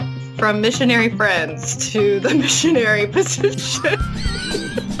from missionary friends to the missionary position.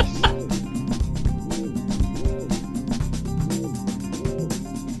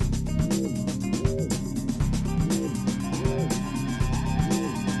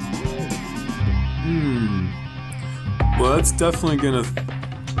 Well, that's definitely gonna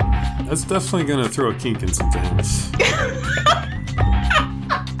throw a kink in some things.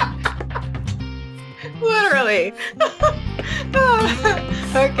 Literally.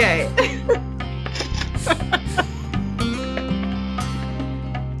 Okay.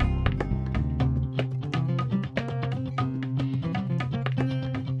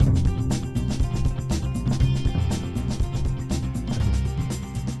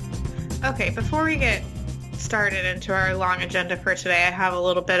 Okay, before we get started into our long agenda for today, I have a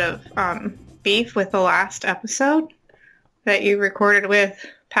little bit of beef with the last episode that you recorded with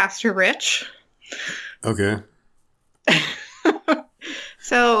Pastor Rich. Okay.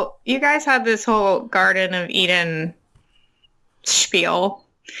 So you guys had this whole Garden of Eden spiel,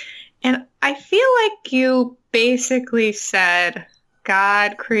 and I feel like you basically said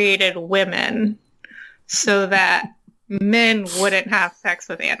God created women so that men wouldn't have sex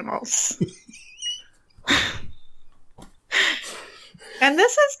with animals. And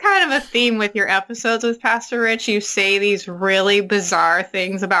this is kind of a theme with your episodes with Pastor Rich. You say these really bizarre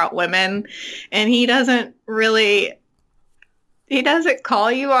things about women, and he doesn't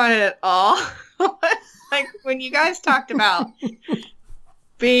call you on it at all. Like, when you guys talked about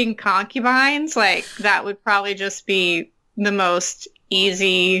being concubines, like, that would probably just be the most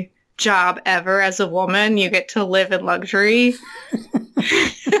easy job ever as a woman. You get to live in luxury.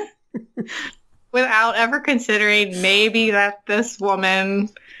 Without ever considering maybe that this woman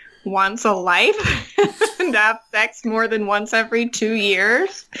wants a life and have sex more than once every 2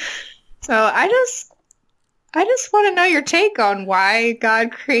 years. So I just want to know your take on why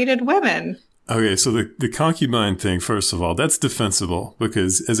God created women. Okay, so the concubine thing, first of all, that's defensible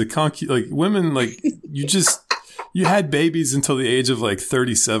because as a women, like, you had babies until the age of like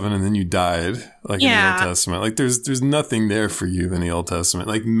 37 and then you died, like in the Old Testament. Like there's nothing there for you in the Old Testament.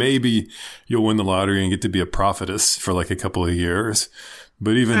 Like maybe you'll win the lottery and get to be a prophetess for like a couple of years.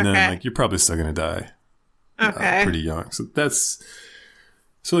 But even then, like, you're probably still going to die. Okay. Pretty young. So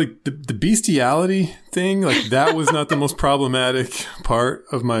like the bestiality thing, like that was not the most problematic part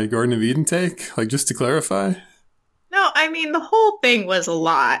of my Garden of Eden take. Like, just to clarify. No, I mean, the whole thing was a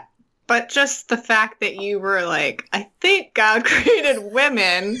lot. But just the fact that you were like, I think God created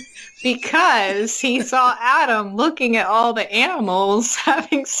women because he saw Adam looking at all the animals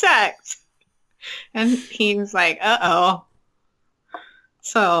having sex. And he was like, uh-oh.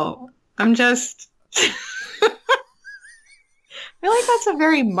 So I'm just... I feel like that's a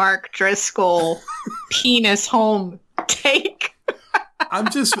very Mark Driscoll penis home take. I'm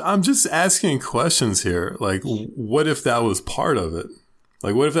just asking questions here. Like, what if that was part of it?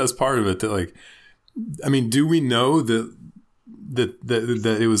 Like, what if that's part of it? That, like, I mean, do we know that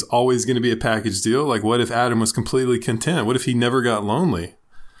it was always going to be a package deal? Like, what if Adam was completely content? What if he never got lonely?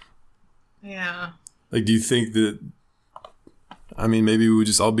 Yeah. Like, do you think that? I mean, maybe we would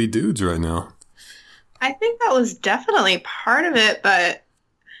just all be dudes right now. I think that was definitely part of it, but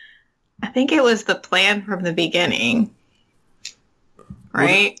I think it was the plan from the beginning.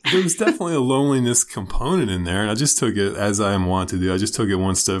 Right? Well, there was definitely a loneliness component in there, and I just took it, as I am wont to do, I just took it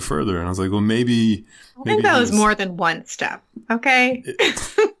one step further, and I was like, well, maybe... I think that was more than one step, okay?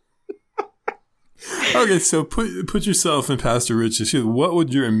 Okay, so put yourself in Pastor Rich's shoes. What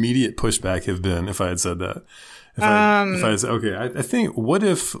would your immediate pushback have been if I had said that? If I had said, okay, I think, what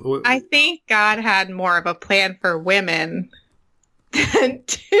if... I think God had more of a plan for women than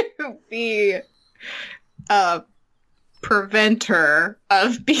to be a preventer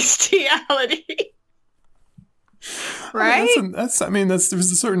of bestiality. Right? I mean, there's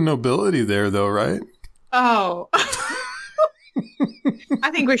a certain nobility there, though, right? Oh.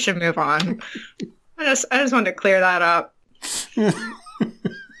 I think we should move on. I just wanted to clear that up.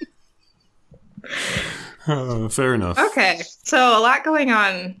 Fair enough. Okay, so a lot going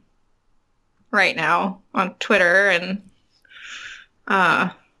on right now on Twitter, and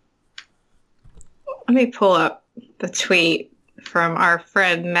let me pull up the tweet from our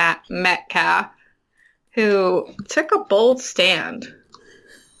friend Matt Metcalf, who took a bold stand.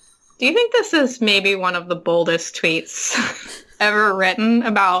 Do you think this is maybe one of the boldest tweets ever written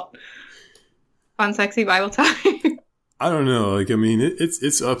about Fun Sexy Bible Time? I don't know. Like, I mean,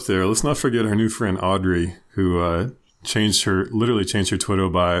 it's up there. Let's not forget our new friend Audrey, who literally changed her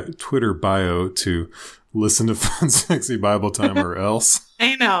Twitter bio to listen to Fun Sexy Bible Time or else.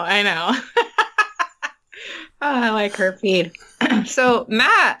 I know. I like her feed. So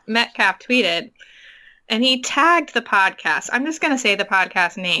Matt Metcalf tweeted, and he tagged the podcast. I'm just going to say the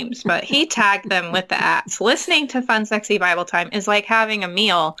podcast names, but he tagged them with the @ Listening to Fun Sexy Bible Time is like having a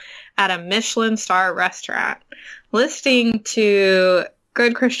meal at a Michelin star restaurant. Listening to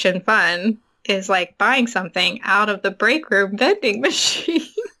Good Christian Fun is like buying something out of the break room vending machine.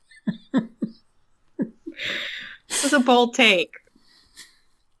 It was a bold take.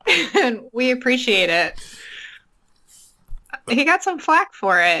 And we appreciate it. He got some flack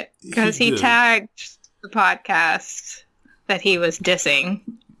for it because he tagged the podcast that he was dissing.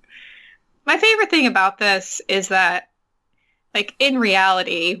 My favorite thing about this is that, like, in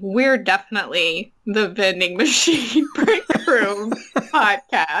reality, we're definitely the vending machine break room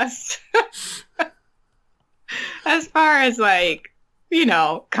podcast. As far as, like, you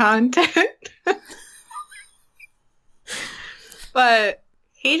know, content. But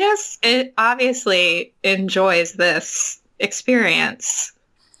he just obviously enjoys this experience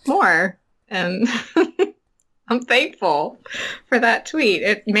more. And I'm thankful for that tweet.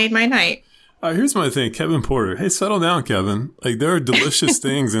 It made my night. Here's my thing, Kevin Porter. Hey, settle down, Kevin. Like, there are delicious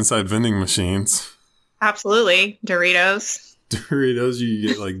things inside vending machines. Absolutely. Doritos. Doritos, you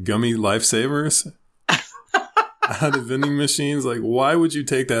get like gummy lifesavers out of vending machines. Like, why would you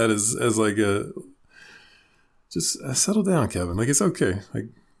take that as like a... Just settle down, Kevin. Like, it's okay. Like,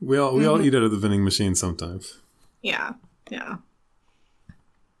 we all eat out of the vending machine sometimes. Yeah. Yeah.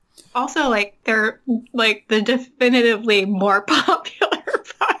 Also, like, they're like the definitively more popular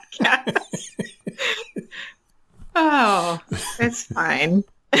podcast. Oh, it's fine.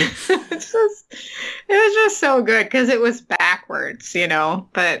 It was just so good because it was backwards, you know.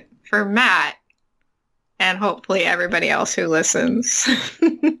 But for Matt and hopefully everybody else who listens,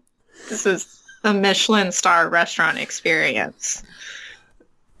 this is the Michelin star restaurant experience.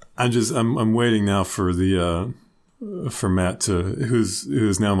 I'm waiting now for for Matt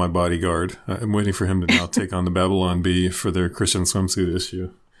who's now my bodyguard. I'm waiting for him to now take on the Babylon Bee for their Christian swimsuit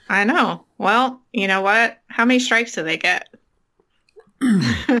issue. I know. Well, you know what? How many strikes do they get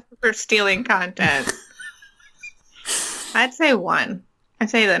for stealing content? I'd say one. I'd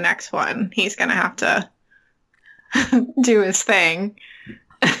say the next one, he's going to have to do his thing.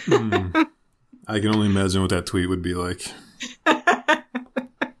 I can only imagine what that tweet would be like.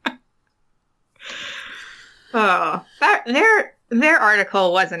 Oh, their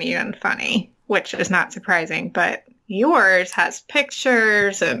article wasn't even funny, which is not surprising, but yours has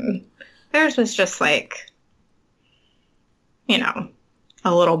pictures and theirs was just like, you know,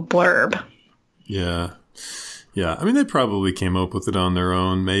 a little blurb. Yeah. Yeah. I mean, they probably came up with it on their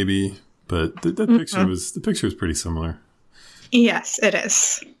own, maybe, but the picture was pretty similar. Yes, it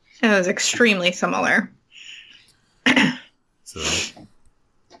is. It was extremely similar. So.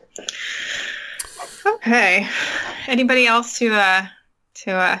 Okay. Anybody else to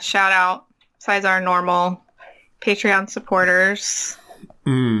shout out besides our normal Patreon supporters?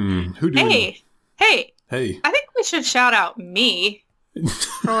 Who do Hey. I think we should shout out me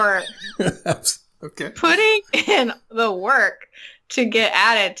for okay. putting in the work to get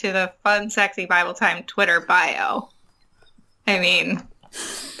added to the Fun Sexy Bible Time Twitter bio. I mean,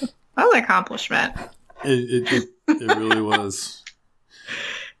 that was an accomplishment. It really was.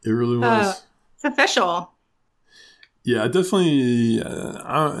 It really was. It's official. Yeah, I definitely,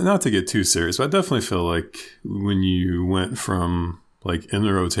 not to get too serious, but I definitely feel like when you went from like in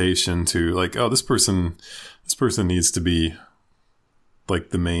the rotation to like, oh, this person needs to be like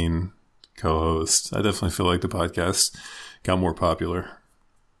the main co-host. I definitely feel like the podcast got more popular.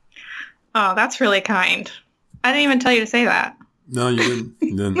 Oh, that's really kind. I didn't even tell you to say that. No, you didn't.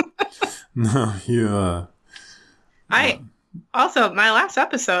 You didn't. No, you, Also, my last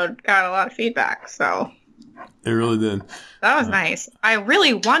episode got a lot of feedback, so... It really did. That was nice. I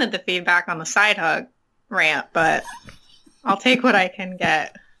really wanted the feedback on the side hug rant, but I'll take what I can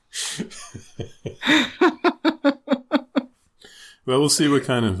get. Well, we'll see what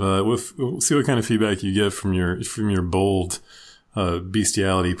kind of we'll see what kind of feedback you get from your bold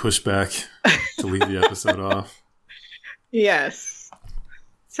bestiality pushback to leave the episode off. Yes.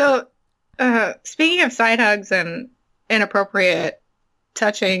 So, speaking of side hugs and inappropriate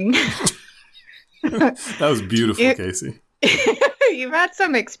touching. That was beautiful, Casey. You've had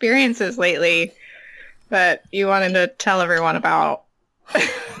some experiences lately that you wanted to tell everyone about.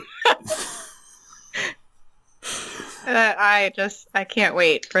 That I can't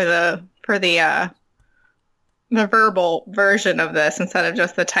wait for the verbal version of this instead of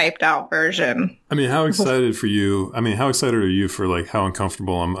just the typed out version. I mean, how excited for you? I mean, how excited are you for like how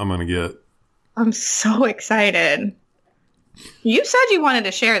uncomfortable I'm going to get? I'm so excited. You said you wanted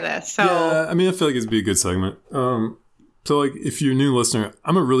to share this, so Yeah, I mean, I feel like it'd be a good segment. So, like, if you're a new listener,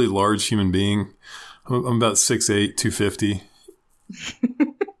 I'm a really large human being. I'm about 6'8", 250.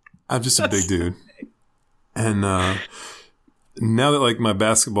 I'm just a big dude. And now that like my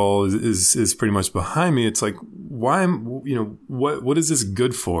basketball is pretty much behind me, it's like, why what is this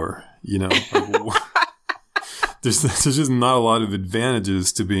good for? Like, there's just not a lot of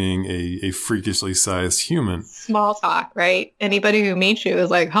advantages to being a freakishly sized human. Small talk, right? Anybody who meets you is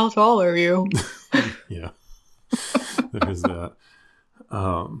like, how tall are you? Yeah, there's that.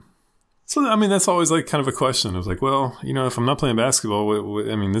 So, I mean, that's always like kind of a question. I was like, well, if I'm not playing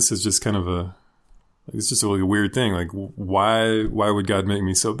basketball, I mean, this is just kind of it's just like a weird thing. Like, why would God make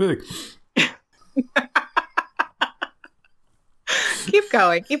me so big? Keep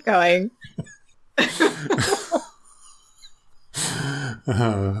going.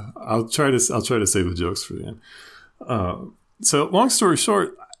 I'll try to save the jokes for the end. So long story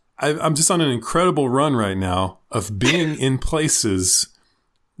short, I'm just on an incredible run right now of being in places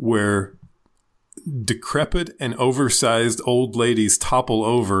where decrepit and oversized old ladies topple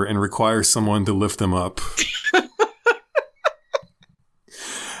over and require someone to lift them up.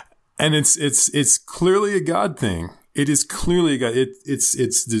 And it's clearly a God thing. It is clearly a God. It's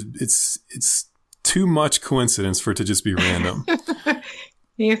too much coincidence for it to just be random.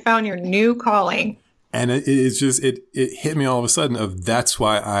 You found your new calling. And it is just, it hit me all of a sudden of that's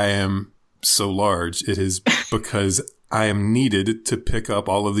why I am so large. It is because I am needed to pick up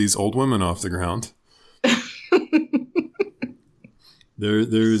all of these old women off the ground.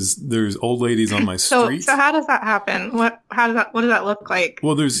 There's old ladies on my street. So how does that happen? What does that look like?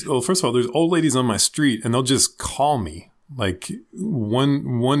 Well, first of all, there's old ladies on my street and they'll just call me. Like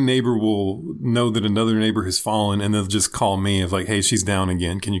one neighbor will know that another neighbor has fallen and they'll just call me of like, hey, she's down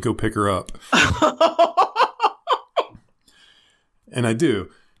again. Can you go pick her up? And I do.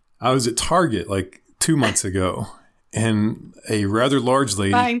 I was at Target like 2 months ago and a rather large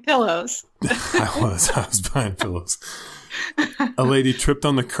lady buying pillows. I was buying pillows. A lady tripped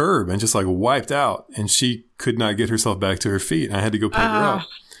on the curb and just like wiped out and she could not get herself back to her feet. And I had to go pick her up.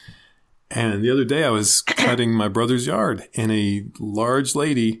 And the other day I was cutting my brother's yard and a large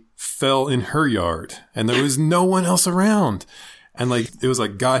lady fell in her yard and there was no one else around. And like, it was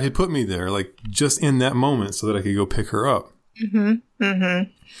like God had put me there, like just in that moment so that I could go pick her up. Mm-hmm.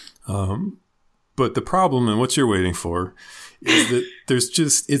 Mm-hmm. But the problem and what you're waiting for is that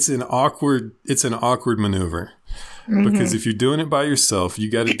it's an awkward maneuver. Mm-hmm. Because if you're doing it by yourself,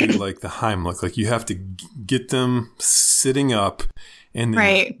 you got to do like the Heimlich, like you have to get them sitting up and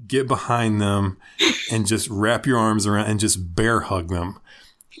then get behind them and just wrap your arms around and just bear hug them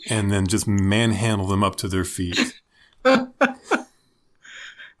and then just manhandle them up to their feet.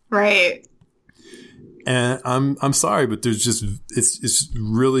 Right. And I'm sorry, but it's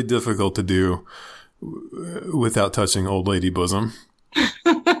really difficult to do without touching old lady bosom.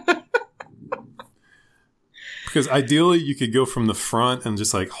 Because ideally you could go from the front and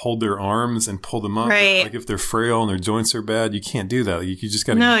just like hold their arms and pull them up. Right. Like if they're frail and their joints are bad, you can't do that. You just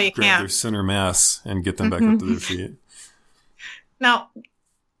got to grab their center mass and get them back up to their feet. Now,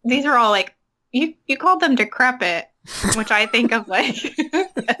 these are all like, you called them decrepit, which I think of like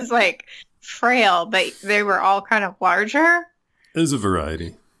as like frail, but they were all kind of larger. There's a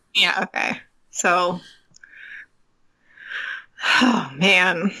variety. Yeah. Okay. So, oh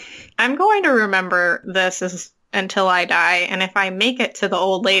man, I'm going to remember this until I die. And if I make it to the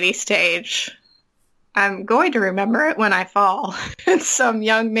old lady stage, I'm going to remember it when I fall and some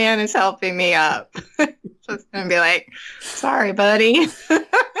young man is helping me up. Just going to be like, sorry, buddy.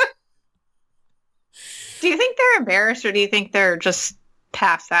 Do you think they're embarrassed or do you think they're just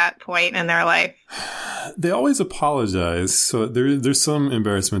past that point in their life? They always apologize. So there's some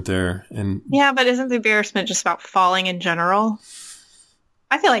embarrassment there. And yeah, but isn't the embarrassment just about falling in general?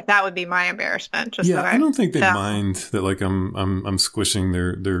 I feel like that would be my embarrassment. Just I don't think they mind that like I'm squishing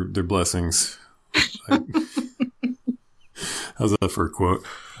their blessings. How's that for a quote?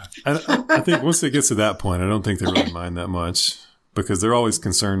 I think once it gets to that point, I don't think they really mind that much because they're always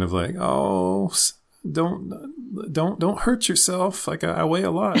concerned of like, oh, don't hurt yourself. Like I weigh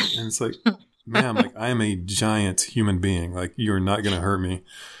a lot, and it's like, ma'am, like I am a giant human being. Like you are not going to hurt me.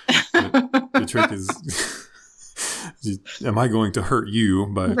 But the trick is. Am I going to hurt you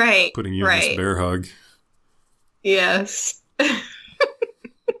by putting you in this bear hug? Yes.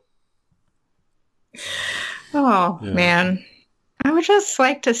 Man. I would just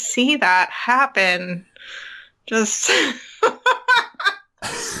like to see that happen. Just.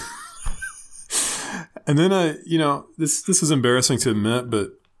 And then this is embarrassing to admit,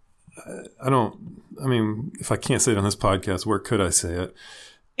 but I don't I mean, if I can't say it on this podcast, where could I say it?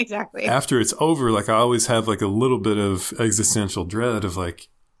 Exactly. After it's over, like I always have like a little bit of existential dread of like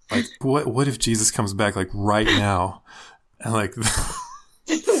what if Jesus comes back like right now? And like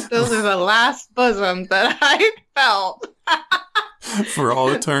those are the last bosoms that I felt. For all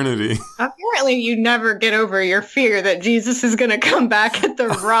eternity. Apparently you never get over your fear that Jesus is going to come back at the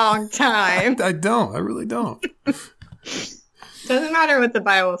wrong time. I don't. I really don't. Doesn't matter what the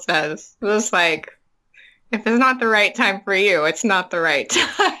Bible says. It's like, if it's not the right time for you, it's not the right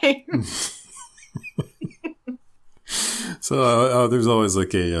time. So there's always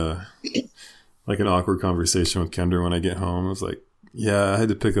like an awkward conversation with Kendra when I get home. I was like, yeah, I had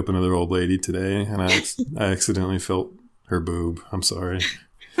to pick up another old lady today, and I accidentally felt her boob. I'm sorry.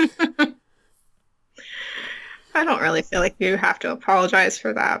 I don't really feel like you have to apologize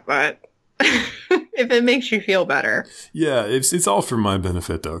for that, but if it makes you feel better. Yeah, it's all for my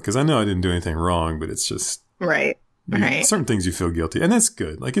benefit, though, because I know I didn't do anything wrong, but it's just... Right. Certain things you feel guilty. And that's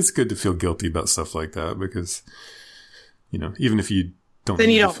good. Like, it's good to feel guilty about stuff like that because, even if you don't then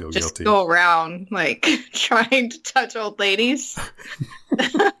need you to don't feel just guilty. go around, like, trying to touch old ladies.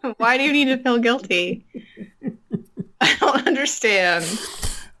 Why do you need to feel guilty? I don't understand.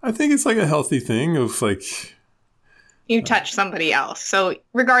 I think it's like a healthy thing of like... You touch somebody else. So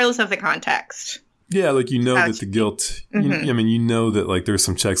regardless of the context. Yeah, like that the guilt... Mm-hmm. You know that like there's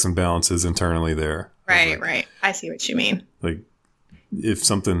some checks and balances internally there. Right, like, right. I see what you mean. Like if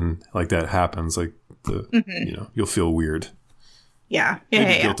something like that happens, like you'll feel weird. Yeah.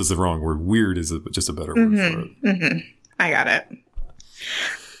 Maybe guilt is the wrong word. Weird is just a better word for it. Mm-hmm. I got it.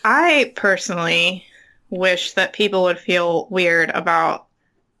 I personally wish that people would feel weird about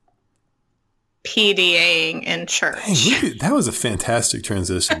PDAing in church. Hey, that was a fantastic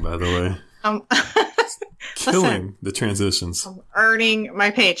transition, by the way. Killing the transitions. I'm earning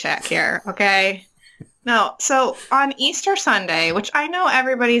my paycheck here, okay? No, so on Easter Sunday, which I know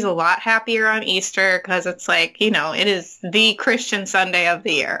everybody's a lot happier on Easter because it's like, it is the Christian Sunday of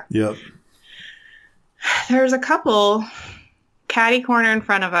the year. Yep. There's a couple catty corner in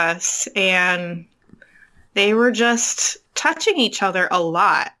front of us, and they were just touching each other a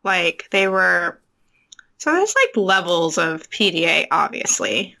lot. Like they were, so there's like levels of PDA,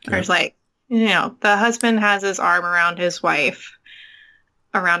 obviously. Yeah. There's like, the husband has his arm around his wife,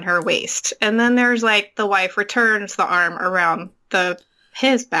 around her waist. And then there's like the wife returns the arm around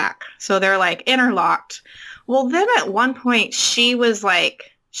his back. So they're like interlocked. Well, then at one point she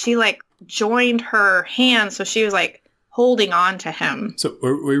joined her hands. So she was like holding on to him. So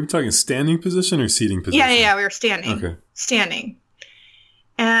were we talking standing position or seating position? Yeah, we were standing. Okay. Standing.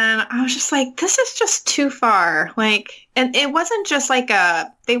 And I was just like, this is just too far. Like, and it wasn't just like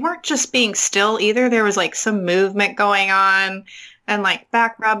they weren't just being still either. There was like some movement going on and like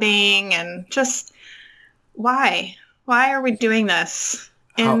back rubbing and just why are we doing this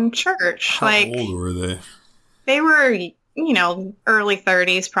in church? How old were they? They were, early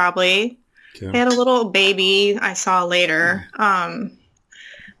 30s probably. Okay. They had a little baby I saw later.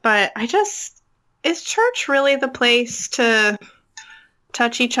 But is church really the place to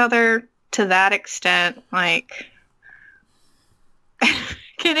touch each other to that extent? Like,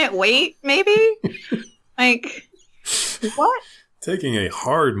 can it wait maybe? Like, what? Taking a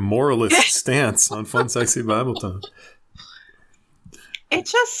hard moralist stance on Fun Sexy Bible Time. It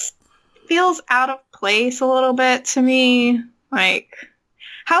just feels out of place a little bit to me. Like,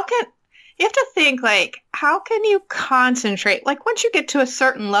 you have to think, like, how can you concentrate? Like, once you get to a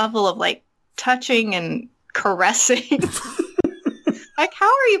certain level of, like, touching and caressing, like, how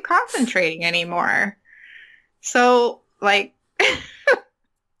are you concentrating anymore? So, like,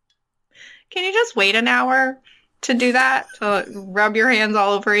 can you just wait an hour to do that? To rub your hands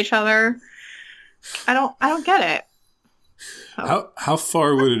all over each other? I don't get it. How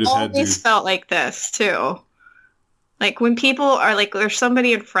far would it have had to... Always felt like this, too. Like, when people are, like, there's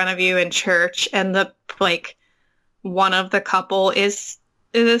somebody in front of you in church, and one of the couple this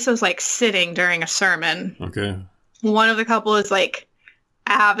was, like, sitting during a sermon. Okay. One of the couple is, like,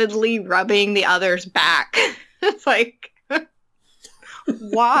 avidly rubbing the other's back. It's like,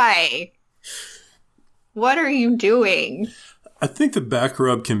 why? What are you doing? I think the back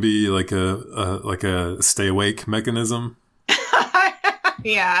rub can be like a stay awake mechanism.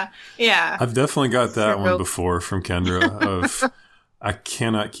 Yeah. I've definitely got that one before from Kendra of I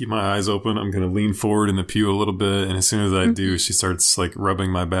cannot keep my eyes open. I'm going to lean forward in the pew a little bit. And as soon as I do, she starts like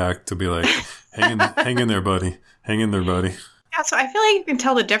rubbing my back to be like, hang in there, buddy. Hang in there, buddy. Yeah. So I feel like you can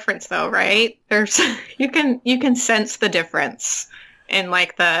tell the difference though, right? You can sense the difference in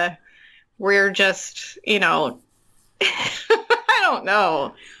like we're just, I don't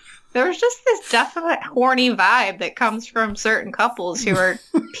know. There's just this definite horny vibe that comes from certain couples who are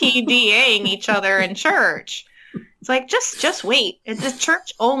PDAing each other in church. It's like, just wait. The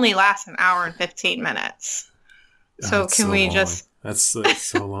church only lasts an hour and 15 minutes. So can we long. just... That's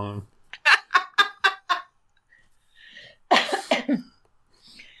so long.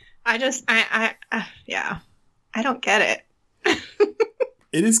 Yeah. I don't get it.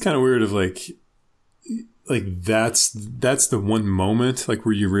 It is kind of weird of like that's the one moment like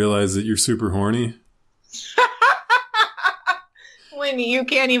where you realize that you're super horny. When you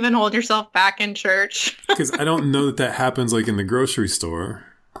can't even hold yourself back in church. Because I don't know that happens like in the grocery store.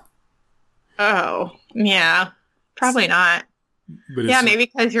 Oh, yeah. Probably not. But yeah, maybe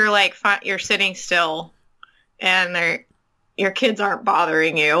because you're like, you're sitting still and your kids aren't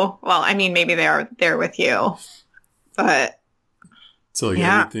bothering you. Well, I mean, maybe they are there with you. But so like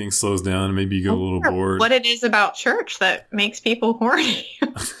everything slows down and maybe you get a little bored. What it is about church that makes people horny.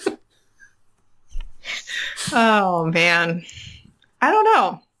 Oh, man. I don't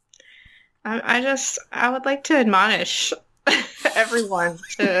know. I would like to admonish everyone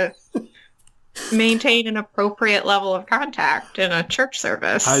to maintain an appropriate level of contact in a church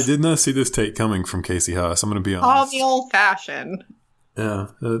service. I did not see this take coming from Casey Haas. I'm going to be honest. All the old-fashioned. Yeah.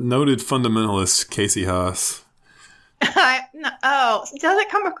 Noted fundamentalist Casey Haas. Oh, does it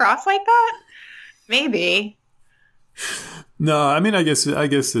come across like that? Maybe. No, I mean, I guess it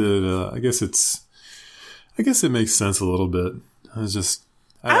makes sense a little bit.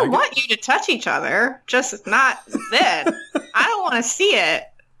 I want you to touch each other, just not then. I don't want to see it.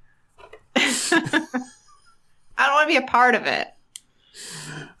 I don't want to be a part of it.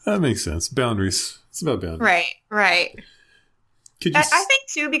 That makes sense. Boundaries. It's about boundaries. Right. I think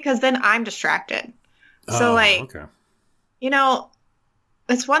too, because then I'm distracted. So okay.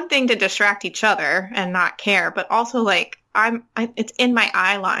 It's one thing to distract each other and not care, but also like it's in my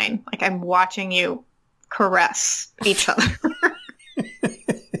eye line. Like I'm watching you caress each other.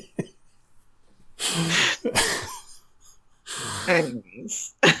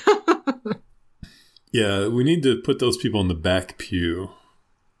 Anyways. Yeah, we need to put those people in the back pew.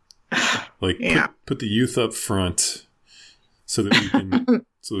 Like put the youth up front so that we can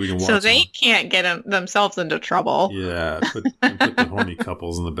watch. So they can't get themselves into trouble. Yeah, put the horny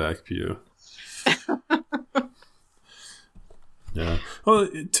couples in the back pew. Yeah. Well,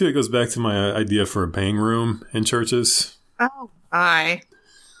 it goes back to my idea for a bang room in churches. Oh, my.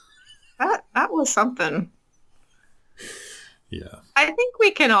 That was something. Yeah. I think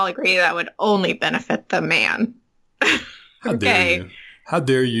we can all agree that would only benefit the man. How dare you? How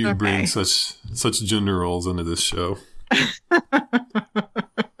dare you bring such gender roles into this show?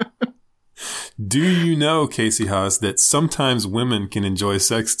 Do you know, Casey Haas, that sometimes women can enjoy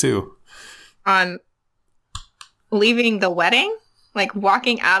sex too? On leaving the wedding? Like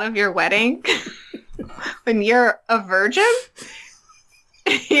walking out of your wedding when you're a virgin?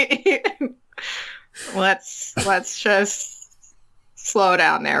 Let's just slow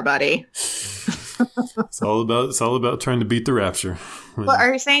down there, buddy. It's all about trying to beat the rapture. Well,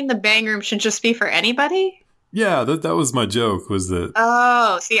 are you saying the bang room should just be for anybody? Yeah, that was my joke, was that...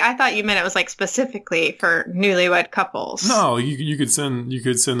 Oh, see, I thought you meant it was like specifically for newlywed couples. No, you could send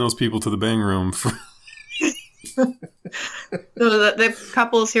those people to the bang room for... So the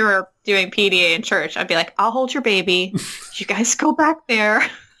couples who are doing PDA in church, I'd be like, I'll hold your baby. You guys go back there.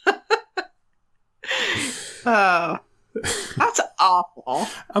 Oh, that's awful.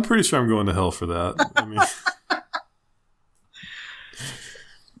 I'm pretty sure I'm going to hell for that. I mean...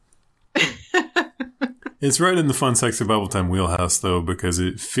 It's right in the Fun Sexy Bible Time wheelhouse, though, because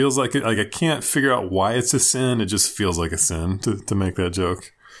it feels like it. Like I can't figure out why it's a sin. It just feels like a sin to make that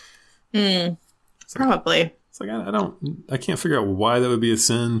joke. Probably. It's like I can't figure out why that would be a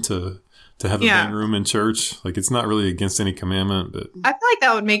sin to have a bang room in church. Like it's not really against any commandment, but I feel like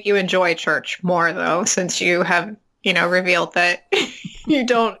that would make you enjoy church more, though, since you have revealed that you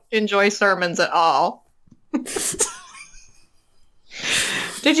don't enjoy sermons at all.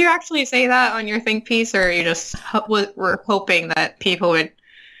 Did you actually say that on your think piece, or you just were hoping that people would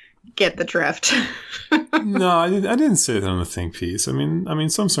get the drift? No, I didn't say that on the think piece. I mean,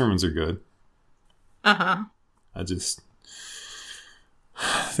 some sermons are good. I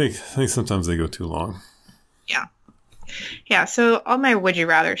think sometimes they go too long. Yeah. So all my would you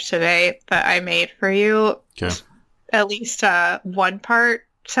rather's today that I made for you, at least one part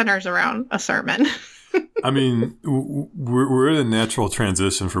centers around a sermon. I mean, we're at a natural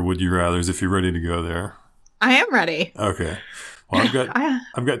transition for would you rather's if you're ready to go there. I am ready. Okay. Well,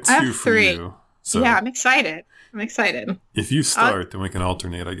 I've got two for you. So yeah, I'm excited. If you start, then we can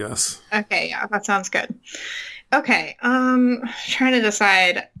alternate, I guess. Okay, yeah, that sounds good. Okay, trying to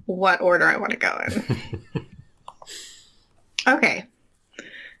decide what order I want to go in. Okay.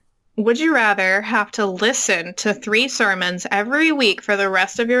 Would you rather have to listen to 3 sermons every week for the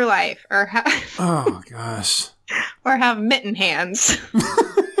rest of your life, or oh gosh, or have mitten hands?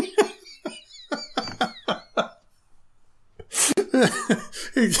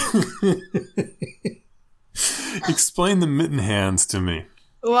 Explain the mitten hands to me.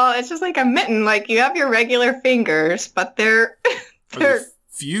 Well, it's just like a mitten. Like, you have your regular fingers, but they're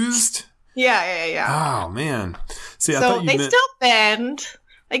fused. Yeah. Oh man. See, I so thought you they meant... still bend.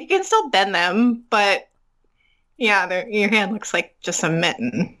 Like, you can still bend them, but yeah, your hand looks like just a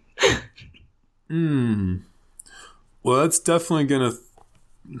mitten. Well, that's definitely gonna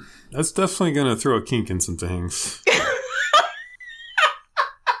throw a kink in some things.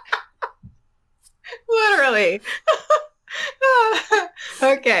 Literally.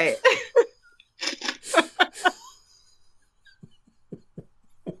 Okay.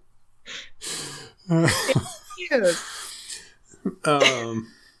 Cute.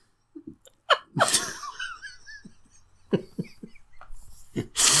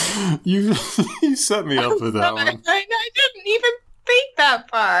 You set me up for that one. I didn't even think that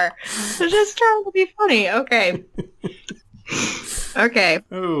far. I was just trying to be funny. Okay. Okay.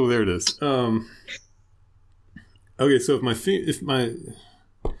 Oh, there it is. Okay, so if my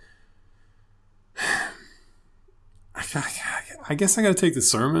I guess I gotta take the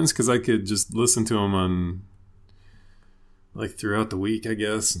sermons because I could just listen to them on like throughout the week, I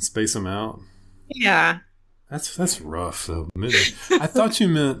guess, and space them out. Yeah. That's rough though. I thought you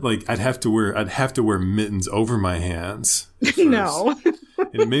meant like I'd have to wear mittens over my hands. No.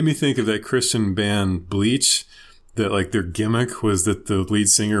 And it made me think of that Christian band Bleach, that like their gimmick was that the lead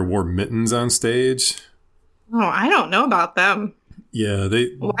singer wore mittens on stage. Oh, I don't know about them. Yeah,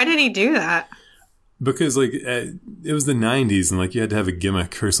 Why did he do that? Because like it was the 90s and like you had to have a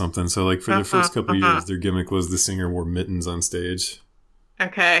gimmick or something. So like for the first couple of years, their gimmick was the singer wore mittens on stage.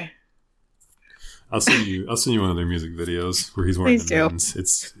 Okay. I'll send you one of their music videos where he's wearing mittens.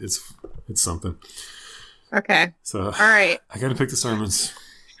 It's something. Okay. So all right, I got to pick the sermons.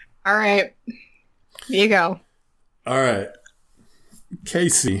 All right, here you go. All right,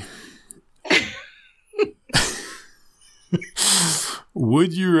 Casey.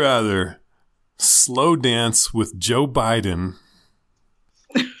 Would you rather slow dance with Joe Biden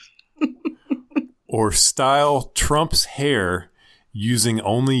or style Trump's hair using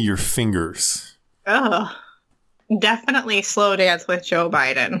only your fingers? Oh, definitely slow dance with Joe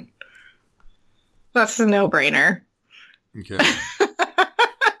Biden. That's a no-brainer. Okay.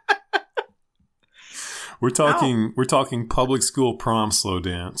 We're talking public school prom slow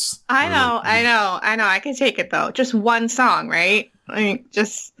dance. I know. I can take it though. Just one song, right? I mean,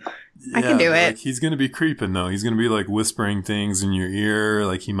 I can do it. Like, he's gonna be creeping though. He's gonna be like whispering things in your ear.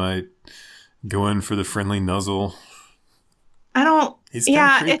 Like he might go in for the friendly nuzzle. I don't. He's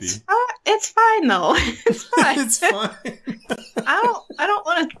creepy. It's fine though. It's fine. It's fine. I don't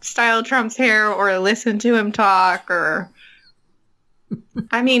want to style Trump's hair or listen to him talk or.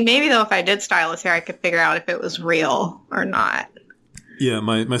 I mean, maybe though, if I did style his hair, I could figure out if it was real or not. Yeah,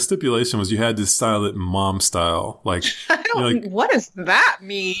 my stipulation was you had to style it mom style. Like, what does that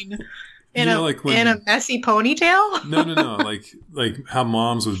mean? In a messy ponytail? No. Like how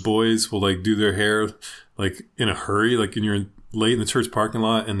moms with boys will like do their hair like in a hurry, like when you're late in the church parking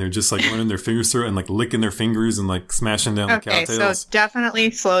lot and they're just like running their fingers through it and like licking their fingers and like smashing down the cowtails. Okay, so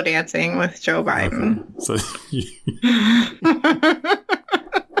definitely slow dancing with Joe Biden. Okay. So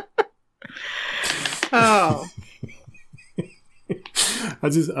oh.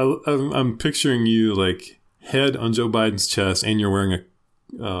 I'm picturing you like head on Joe Biden's chest and you're wearing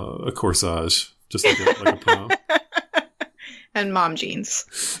a corsage, just like a prom. And mom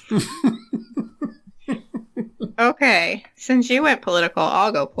jeans. Okay, since you went political,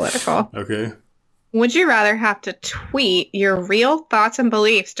 I'll go political. Okay. Would you rather have to tweet your real thoughts and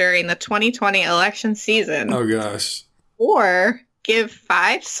beliefs during the 2020 election season? Oh, gosh. Or give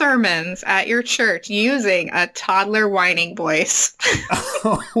 5 sermons at your church using a toddler whining voice?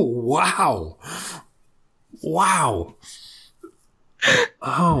 Oh, wow. Wow.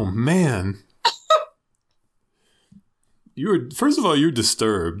 Oh, man. First of all, you're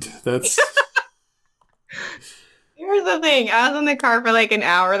disturbed. That's... Here's the thing. I was in the car for like an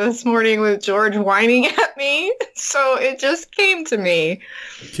hour this morning with George whining at me, so it just came to me.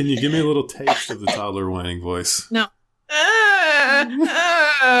 Can you give me a little taste of the toddler whining voice? No.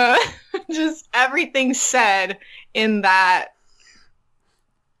 Just everything said in that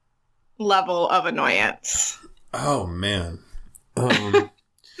level of annoyance. Oh, man.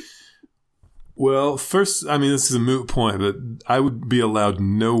 Well, first, I mean, this is a moot point, but I would be allowed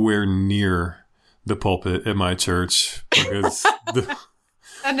nowhere near the pulpit at my church because that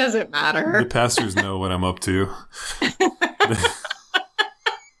doesn't matter. The pastors know what I'm up to.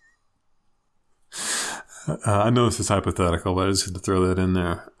 I know this is hypothetical, but I just had to throw that in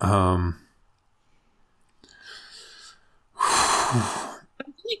there.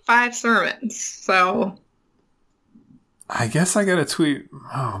 It's 5 sermons, so I guess I got to tweet.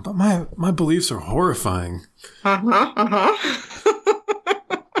 Oh, but my beliefs are horrifying.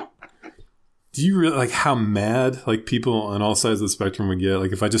 Do you really like how mad like people on all sides of the spectrum would get?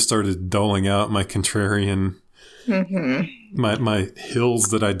 Like if I just started doling out my contrarian, my hills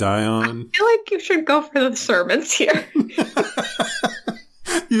that I die on. I feel like you should go for the sermons here.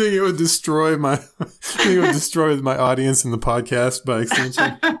 You think it would destroy my audience and the podcast by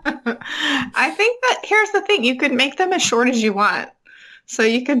extension? I think that here's the thing: you could make them as short as you want. So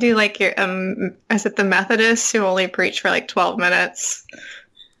you could do like your is it the Methodists who only preach for like 12 minutes?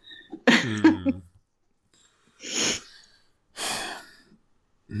 In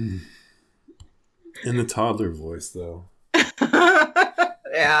the toddler voice, though.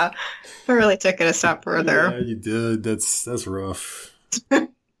 Yeah, I really took it a step further. Yeah, you did. That's rough.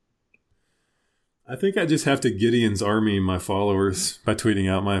 I think I just have to Gideon's army my followers by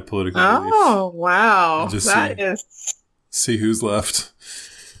tweeting out my political beliefs. Oh, wow. Just see who's left.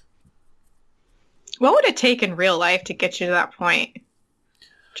 What would it take in real life to get you to that point?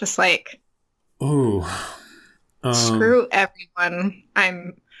 Just like, screw everyone.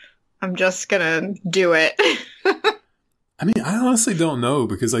 I'm just gonna do it. I mean, I honestly don't know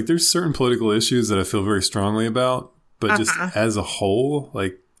because like there's certain political issues that I feel very strongly about, but just as a whole,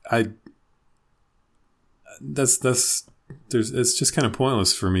 like it's just kind of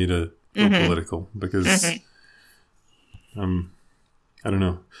pointless for me to go political because I don't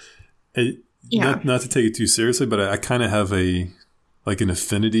know. Not to take it too seriously, but I kind of have an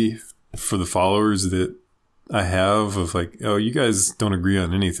affinity for the followers that I have of like, oh, you guys don't agree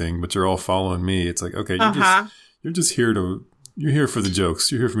on anything, but you're all following me. It's like, okay, you're just here you're here for the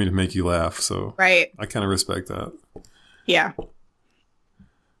jokes. You're here for me to make you laugh. So right. I kind of respect that. Yeah.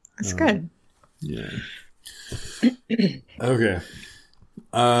 That's good. Yeah. Okay.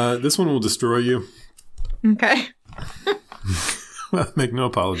 This one will destroy you. Okay. Make no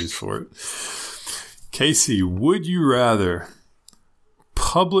apologies for it. Casey, would you rather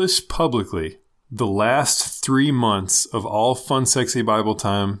publish publicly the last 3 months of all Fun Sexy Bible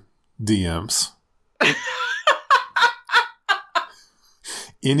Time DMs?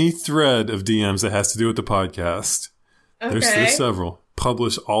 Any thread of DMs that has to do with the podcast. Okay. There's several.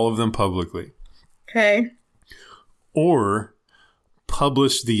 Publish all of them publicly. Okay. Or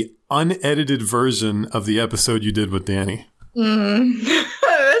publish the unedited version of the episode you did with Danny.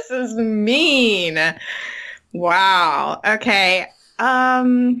 This is mean. Wow. Okay.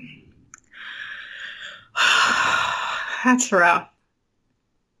 That's rough.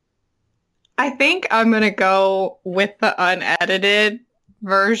 I think I'm going to go with the unedited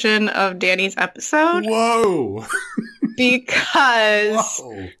version of Danny's episode. Whoa. Because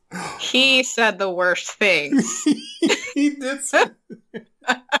he said the worst things. He did say.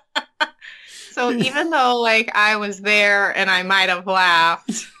 So even though like I was there and I might have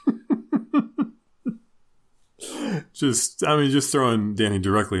laughed. just throwing Danny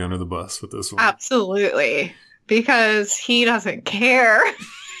directly under the bus with this one. Absolutely. Because he doesn't care.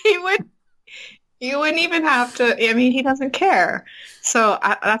 You wouldn't even have to. I mean, he doesn't care. So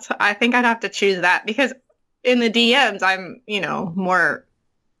I think I'd have to choose that because in the DMs, I'm, more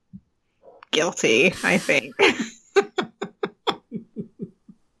guilty, I think.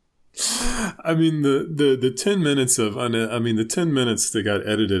 I mean, the 10 minutes the 10 minutes that got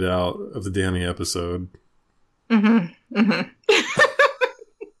edited out of the Danny episode.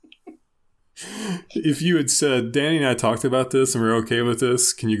 If you had said, Danny and I talked about this and we're okay with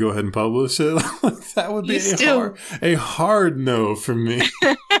this, can you go ahead and publish it? That would be a hard no from me.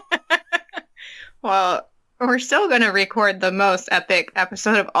 Well, we're still going to record the most epic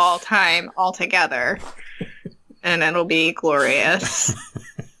episode of all time all together. And it'll be glorious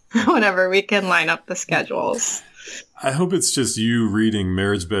whenever we can line up the schedules. I hope it's just you reading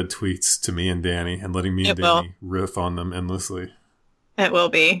marriage bed tweets to me and Danny and letting me and Danny riff on them endlessly. It will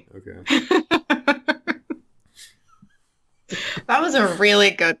be. Okay. That was a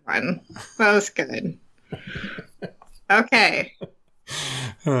really good one. That was good. Okay.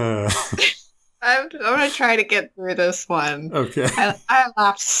 I'm going to try to get through this one. Okay. I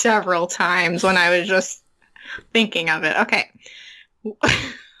laughed several times when I was just thinking of it. Okay.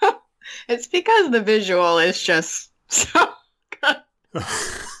 It's because the visual is just so good.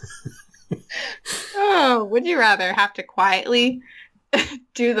 would you rather have to quietly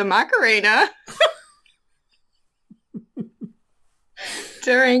do the Macarena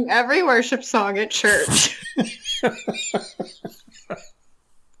during every worship song at church?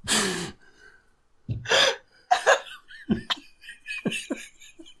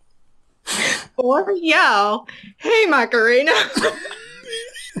 Or yell, "Hey, Macarena,"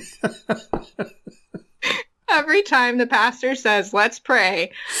 every time the pastor says, "Let's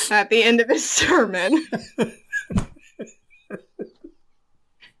pray," at the end of his sermon.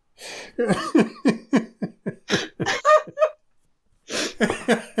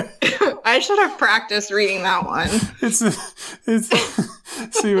 I should have practiced reading that one.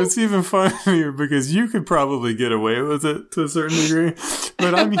 See, what's even funnier, because you could probably get away with it to a certain degree,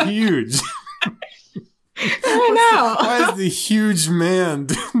 but I'm huge. I know. Why is the huge man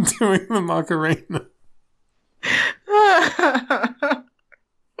doing the Macarena?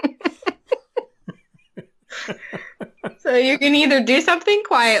 So you can either do something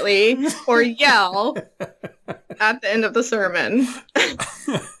quietly or yell at the end of the sermon.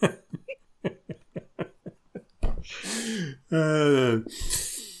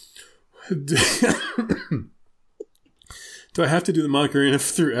 Do I have to do the Macarena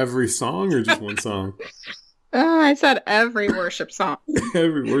through every song or just one song? I said every worship song.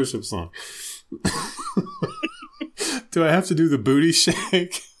 Every worship song. Do I have to do the booty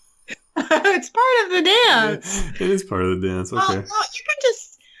shake? It's part of the dance. It is part of the dance. Okay. Well, you can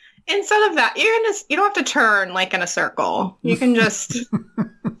just, instead of that, you don't have to turn like in a circle. You can just,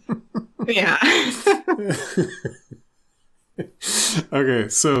 yeah. Okay,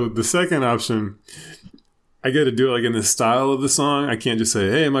 so the second option, I got to do it like in the style of the song. I can't just say,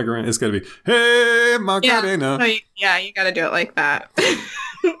 "Hey, Macarena." It's got to be, "Hey, Macarena." Yeah, you got to do it like that.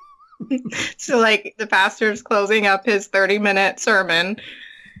 So, like, the pastor's closing up his 30-minute sermon,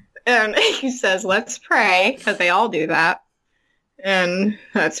 and he says, "Let's pray," because they all do that. And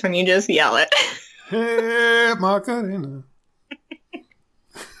that's when you just yell it. "Hey, Macarena."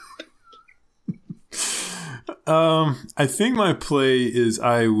 I think my play is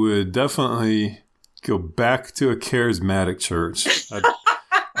I would definitely go back to a charismatic church.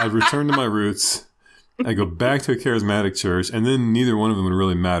 I'd return to my roots. I go back to a charismatic church, and then neither one of them would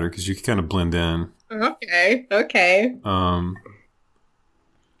really matter because you can kind of blend in. Okay.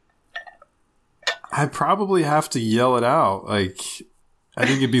 I'd probably have to yell it out. Like, I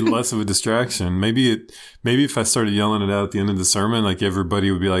think it'd be less of a distraction. Maybe if I started yelling it out at the end of the sermon, like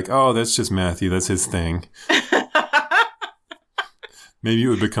everybody would be like, "Oh, that's just Matthew. That's his thing." Maybe it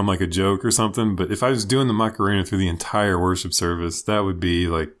would become like a joke or something. But if I was doing the Macarena through the entire worship service, that would be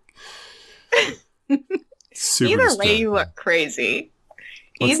like super Either way, you look crazy.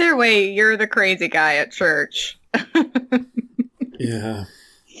 Either way, you're the crazy guy at church. Yeah.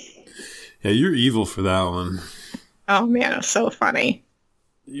 Yeah, you're evil for that one. Oh, man, it's so funny.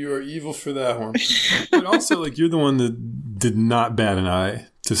 You are evil for that one. But also, like, you're the one that did not bat an eye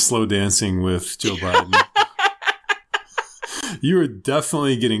to slow dancing with Joe Biden. You are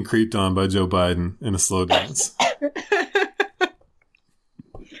definitely getting creeped on by Joe Biden in a slow dance.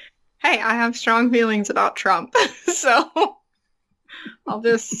 Hey, I have strong feelings about Trump, so I'll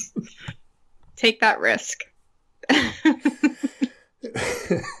just take that risk.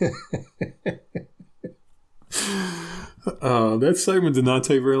 That segment did not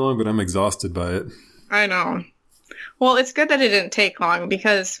take very long, but I'm exhausted by it. I know. Well, it's good that it didn't take long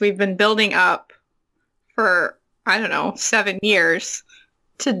because we've been building up for, 7 years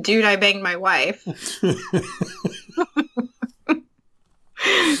to Dude, I Banged My Wife.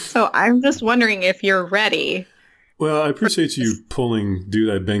 So I'm just wondering if you're ready. Well, I appreciate you pulling Dude,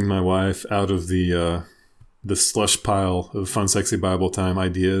 I Banged My Wife out of the slush pile of Fun Sexy Bible Time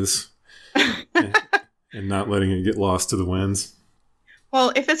ideas and not letting it get lost to the winds.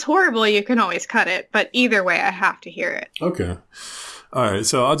 Well, if it's horrible, you can always cut it. But either way, I have to hear it. Okay. All right.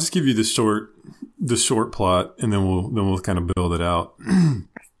 So I'll just give you the short plot, and then we'll kind of build it out.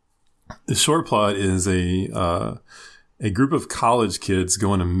 The short plot is a group of college kids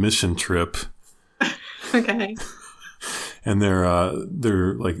go on a mission trip. Okay. And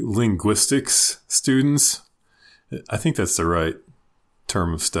they're like linguistics students. I think that's the right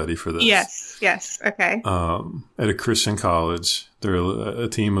term of study for this. Yes. Okay. At a Christian college, they're a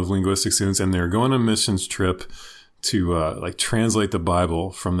team of linguistic students, and they're going on a missions trip to like translate the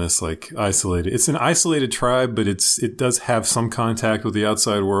Bible from this like isolated. It's an isolated tribe, but it does have some contact with the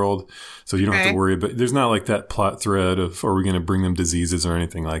outside world, so you don't have to worry. But there's not like that plot thread of are we going to bring them diseases or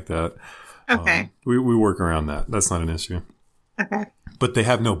anything like that. Okay. We work around that. That's not an issue. Okay. But they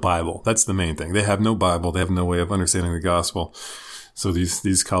have no Bible. That's the main thing. They have no Bible. They have no way of understanding the gospel. So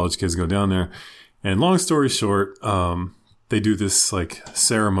these college kids go down there, And long story short, they do this like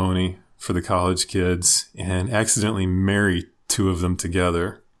ceremony for the college kids and accidentally marry two of them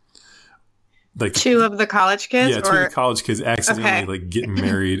together. Like two of the college kids? Yeah, two of the college kids accidentally like getting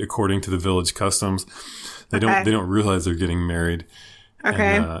married according to the village customs. They don't realize they're getting married.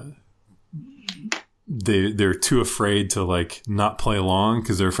 Okay. And, they're too afraid to like not play along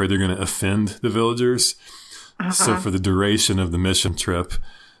because they're afraid they're going to offend the villagers. So for the duration of the mission trip,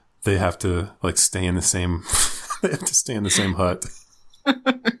 they have to like stay in the same. They have to stay in the same hut.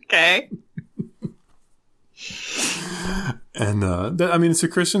 Okay. And I mean, it's a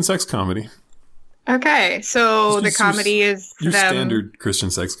Christian sex comedy. Okay, so the comedy is your standard Christian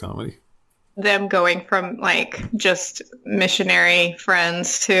sex comedy. Them going from like just missionary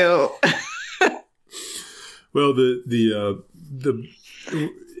friends to. Well,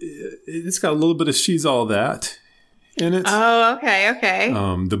 it's got a little bit of She's All That in it. Oh, okay.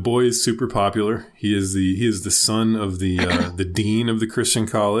 The boy is super popular. He is the son of the dean of the Christian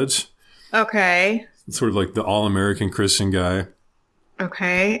college. Okay. Sort of like the all-American Christian guy.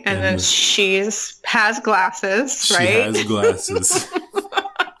 Okay, and then she has glasses, right? She has glasses.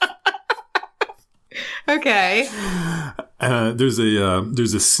 Okay. There's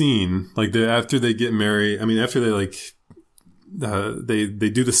a scene like after they get married. I mean, after they like they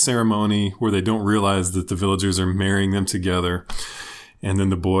do the ceremony where they don't realize that the villagers are marrying them together, and then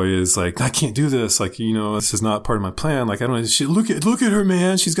the boy is like, "I can't do this. Like, you know, this is not part of my plan. Like, I don't. Look at her,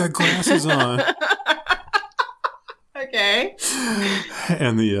 man. She's got glasses on." Okay.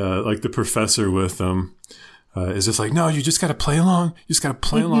 And the professor with them. Is just like, no, you just got to play along. You just got to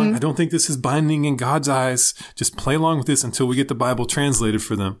play along. I don't think this is binding in God's eyes. Just play along with this until we get the Bible translated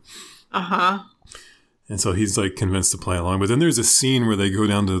for them. And so he's like convinced to play along. But then there's a scene where they go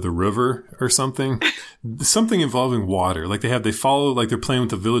down to the river or something involving water. Like they follow, like they're playing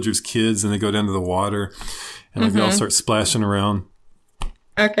with the villagers' kids and they go down to the water and like they all start splashing around.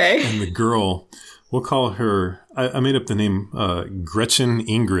 Okay. And the girl, we'll call her, I made up the name Gretchen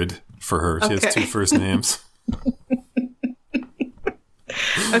Ingrid for her. She has two first names.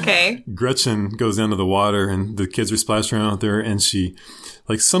 Okay. Gretchen goes down to the water and the kids are splashing around out there and she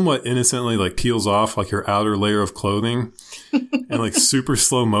like somewhat innocently like peels off like her outer layer of clothing and like super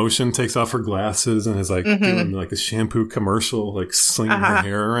slow motion takes off her glasses and is like doing like a shampoo commercial, like slinging her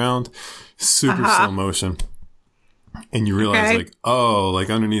hair around. Super slow motion. And you realize like, oh, like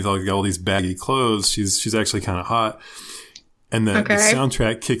underneath all these baggy clothes, she's actually kind of hot. And the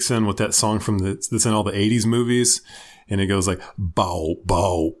soundtrack kicks in with that song from that's in all the 80s movies. And it goes like, bow,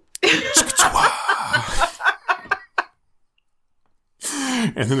 bow.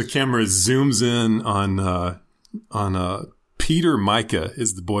 And then the camera zooms in on Peter Micah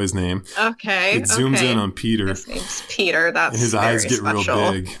is the boy's name. Okay. It zooms in on Peter. His name's Peter. That's and his eyes get special.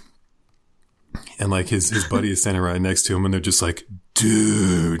 real big. And like his buddy is standing right next to him and they're just like,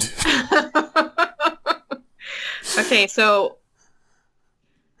 dude. Okay, so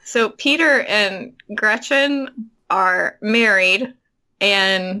Peter and Gretchen are married,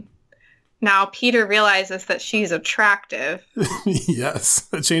 and now Peter realizes that she's attractive. Yes,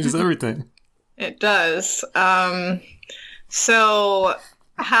 that changes everything. It does. So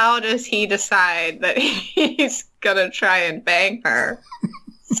how does he decide that he's gonna try and bang her?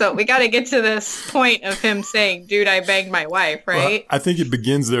 So we got to get to this point of him saying, "Dude, I banged my wife," right? Well, I think it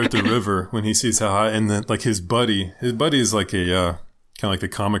begins there at the river when he sees how high, and then like his buddy is like a kind of like the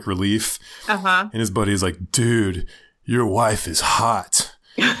comic relief, and his buddy is like, "Dude, your wife is hot."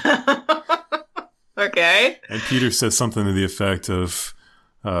 Okay. And Peter says something to the effect of,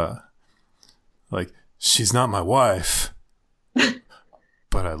 like, "She's not my wife,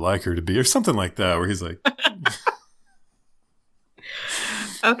 but I'd like her to be," or something like that, where he's like.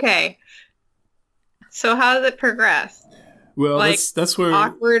 Okay. So how does it progress? Well, like, that's where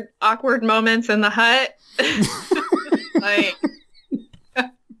awkward moments in the hut. Like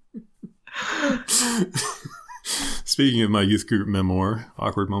speaking of my youth group memoir,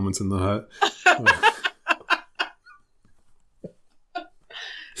 Awkward Moments in the Hut.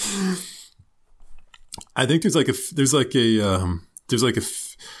 I think there's like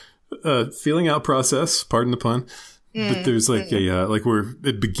a feeling out process, pardon the pun. But there's like a like where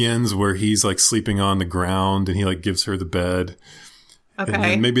it begins where he's like sleeping on the ground and he like gives her the bed. Okay. And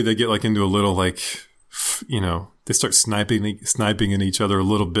then maybe they get like into a little like, you know, they start sniping at each other a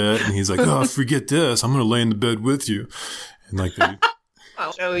little bit. And he's like, "Oh, forget this. I'm going to lay in the bed with you." And like,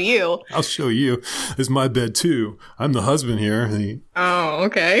 I'll show you. It's my bed too. I'm the husband here. And he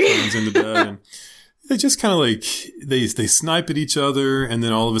runs into bed and they just kind of like, they snipe at each other. And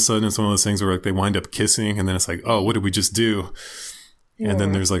then all of a sudden it's one of those things where like they wind up kissing. And then it's like, oh, what did we just do? And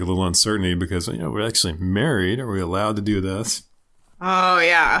then there's like a little uncertainty because, we're actually married. Are we allowed to do this? Oh,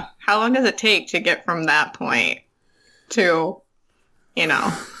 yeah. How long does it take to get from that point to,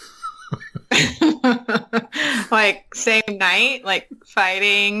 like same night, like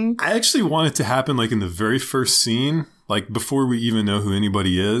fighting? I actually want it to happen like in the very first scene, like before we even know who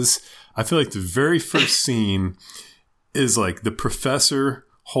anybody is. I feel like the very first scene is like the professor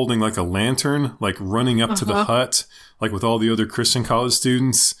holding like a lantern, like running up to the hut, like with all the other Christian college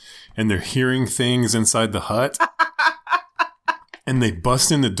students, and they're hearing things inside the hut. And they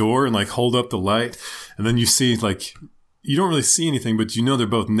bust in the door and like hold up the light. And then you see like, you don't really see anything, but they're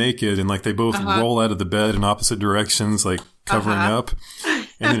both naked and like they both roll out of the bed in opposite directions, like covering up. And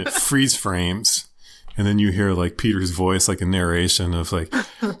then it freeze frames. And then you hear like Peter's voice, like a narration of like,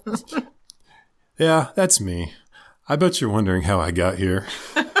 yeah, that's me. I bet you're wondering how I got here.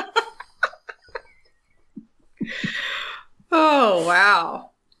 Oh, wow.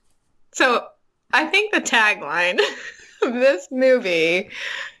 So I think the tagline of this movie,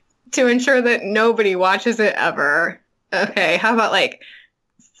 to ensure that nobody watches it ever. Okay, how about like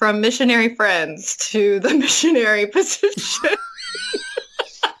from missionary friends to the missionary position?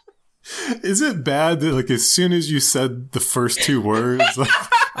 Is it bad that like as soon as you said the first two words, like,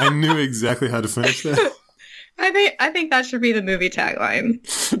 I knew exactly how to finish that? I think that should be the movie tagline.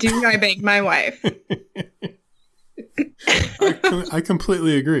 Do I bang my wife? I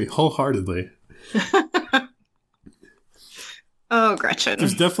completely agree, wholeheartedly. Oh, Gretchen.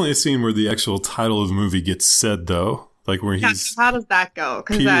 There's definitely a scene where the actual title of the movie gets said, though. Like where he's... How does that go?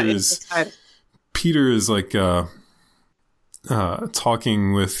 Peter is like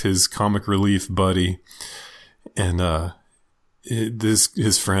talking with his comic relief buddy. And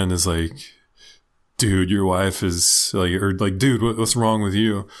his friend is like, dude, your wife is like, or like, dude, what's wrong with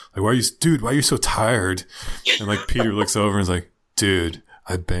you? Like, why are you so tired? And like Peter looks over and is like, dude,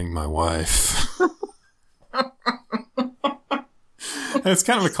 I banged my wife. And it's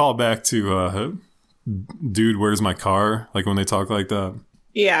kind of a callback to dude, where's my car? Like when they talk like that.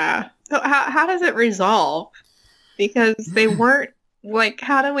 Yeah. So how does it resolve? Because they weren't, like,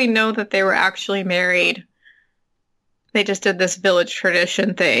 how do we know that they were actually married? They just did this village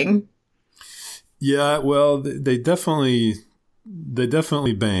tradition thing. Yeah, well, they definitely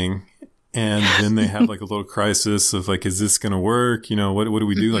bang. And then they have like a little crisis of like, is this going to work? What do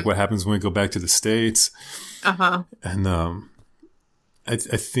we do? Like what happens when we go back to the States? And I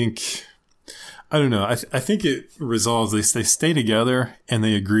think, I don't know. I think it resolves. They stay together and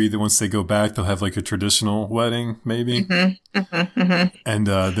they agree that once they go back, they'll have like a traditional wedding, maybe. And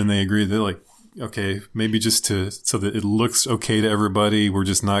then they agree that like, okay, maybe just so that it looks okay to everybody, we're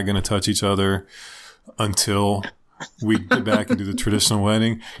just not going to touch each other until we get back and do the traditional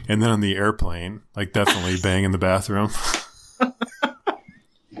wedding. And then on the airplane, like definitely bang in the bathroom.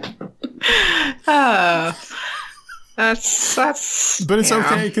 That's but it's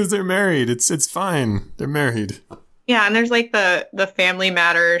okay because they're married. It's fine. They're married. Yeah, and there's like the Family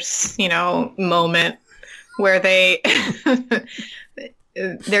Matters, moment where they're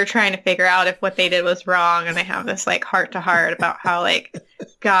trying to figure out if what they did was wrong, and they have this like heart to heart about how like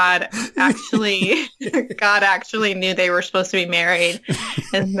God actually knew they were supposed to be married,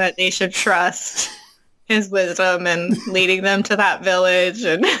 and that they should trust his wisdom and leading them to that village,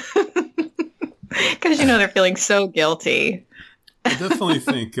 and because they're feeling so guilty. I definitely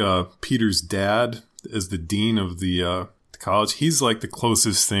think Peter's dad, as the dean of the college, he's like the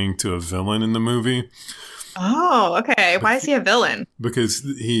closest thing to a villain in the movie. Oh, okay. Why is he a villain? Because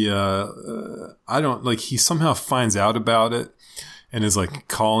he somehow finds out about it and is like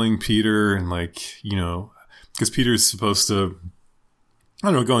calling Peter and like, because Peter's supposed to, I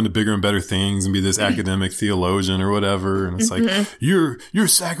don't know, go into bigger and better things and be this academic theologian or whatever. And it's like, you're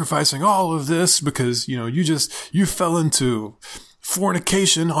sacrificing all of this because, you fell into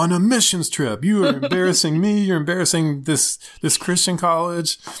fornication on a missions trip. You are embarrassing me. You're embarrassing this Christian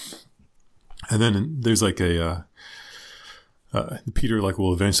college. And then there's like Peter like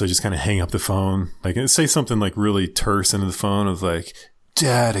will eventually just kind of hang up the phone, like and say something like really terse into the phone of like,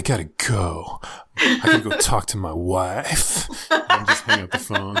 Dad, I gotta go. I gotta go talk to my wife. And just hang up the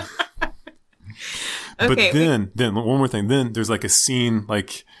phone. Okay, but then one more thing. Then there's like a scene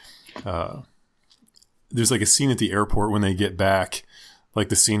like, there's like a scene at the airport when they get back, like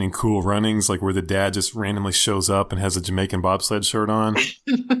the scene in Cool Runnings, like where the dad just randomly shows up and has a Jamaican bobsled shirt on.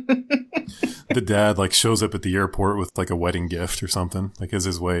 The dad like shows up at the airport with like a wedding gift or something, like as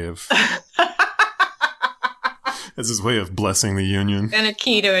his way of blessing the union and a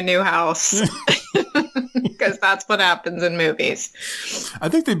key to a new house, because that's what happens in movies. I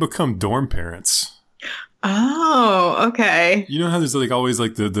think they become dorm parents. Oh, okay. You know how there's like always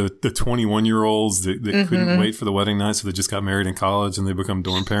like the 21-year-olds that couldn't wait for the wedding night, so they just got married in college and they become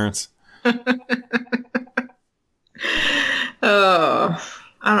dorm parents? Oh,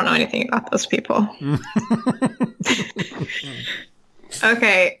 I don't know anything about those people.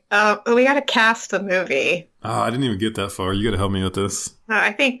 Okay, we got to cast the movie. Oh, I didn't even get that far. You got to help me with this.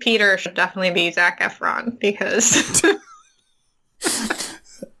 I think Peter should definitely be Zac Efron because...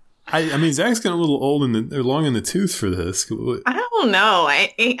 I mean, Zach's getting a little old or long in the tooth for this. I don't know.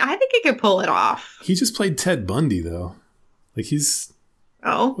 I think he could pull it off. He just played Ted Bundy, though. Like, he's...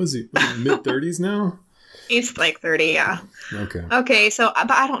 Oh? Was he mid-30s now? He's like 30, yeah. Okay. Okay, so,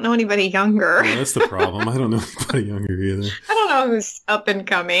 but I don't know anybody younger. Yeah, that's the problem. I don't know anybody younger either. I don't know who's up and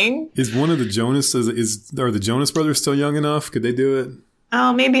coming. Is one of the Jonas, are the Jonas Brothers still young enough? Could they do it?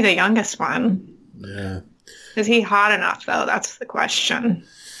 Oh, maybe the youngest one. Yeah. Is he hot enough, though? That's the question.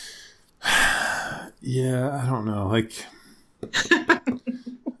 Yeah, I don't know. Like, I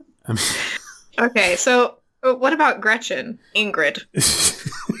mean, okay, so what about Gretchen? Ingrid.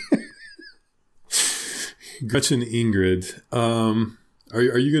 Gretchen Ingrid. Are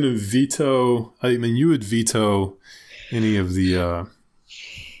you going to veto? I mean, you would veto any of the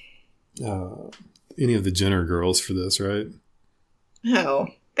Jenner girls for this, right? No,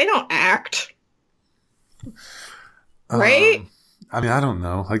 they don't act. Right? I mean, I don't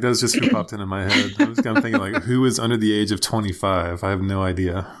know. Like, that was just who popped into my head. I was kind of thinking, like, who is under the age of 25? I have no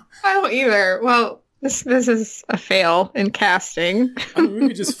idea. I don't either. Well, this is a fail in casting. I mean, we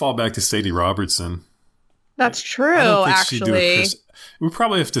could just fall back to Sadie Robertson. That's true, actually. We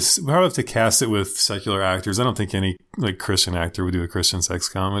probably have to cast it with secular actors. I don't think any like Christian actor would do a Christian sex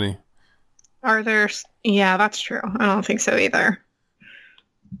comedy. Are there? Yeah, that's true. I don't think so either.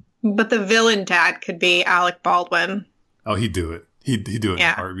 But the villain dad could be Alec Baldwin. Oh, he'd do it. He'd do it in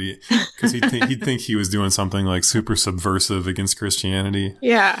a heartbeat because he'd think he was doing something like super subversive against Christianity.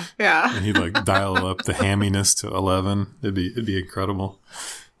 Yeah, yeah. And he'd like dial up the hamminess to 11. It'd be incredible.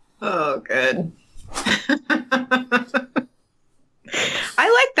 Oh, good. I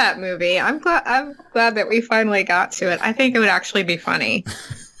like that movie. I'm glad that we finally got to it. I think it would actually be funny.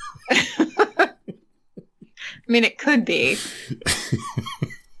 I mean, it could be.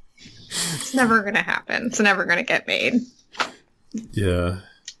 It's never going to happen. It's never going to get made. Yeah.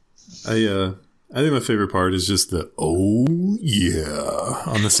 I think my favorite part is just the "oh yeah"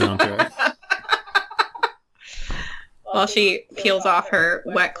 on the soundtrack. While she peels off her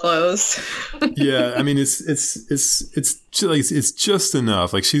wet clothes. Yeah, I mean it's just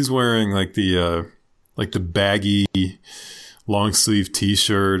enough. Like she's wearing like the baggy long sleeve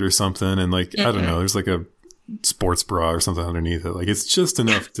t-shirt or something, and like I don't know, there's like a sports bra or something underneath it. Like it's just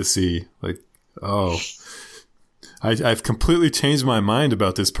enough to see like, oh, I've completely changed my mind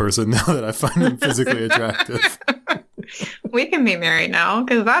about this person now that I find them physically attractive. We can be married now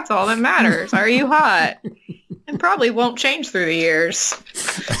because that's all that matters. Are you hot? It probably won't change through the years.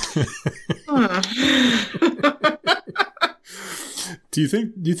 Do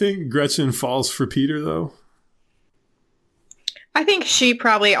you think Gretchen falls for Peter though? I think she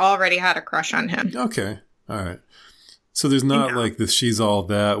probably already had a crush on him. Okay. All right. So there's not like this she's all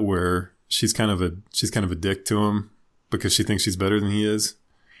that where she's kind of a dick to him because she thinks she's better than he is.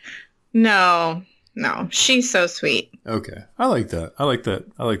 No. She's so sweet. Okay. I like that. I like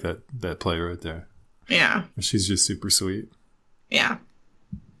that play right there. Yeah. She's just super sweet. Yeah.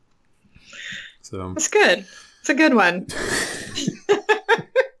 So it's good. It's a good one.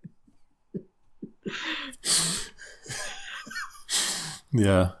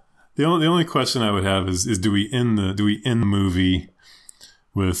 Yeah. The only question I would have is do we end the movie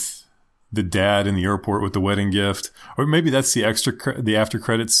with the dad in the airport with the wedding gift, or maybe that's the after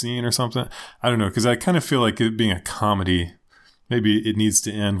credits scene or something? I don't know, because I kind of feel like it being a comedy, maybe it needs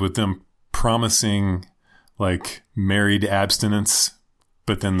to end with them promising like married abstinence,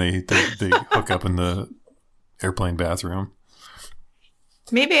 but then they hook up in the airplane bathroom.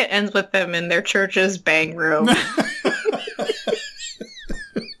 Maybe it ends with them in their church's bang room.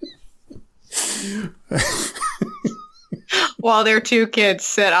 While their two kids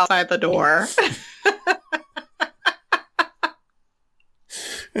sit outside the door.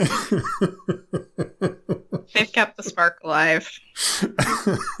 They've kept the spark alive.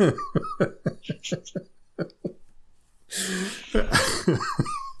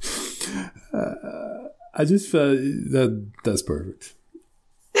 I just that's perfect.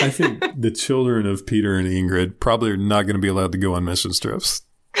 I think the children of Peter and Ingrid probably are not going to be allowed to go on mission trips.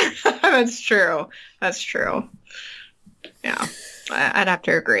 That's true. Yeah, I'd have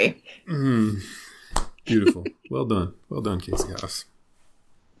to agree. Beautiful. Well done, Casey House.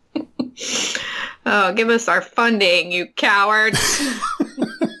 Oh, give us our funding, you cowards.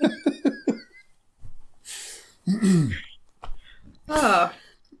 Oh.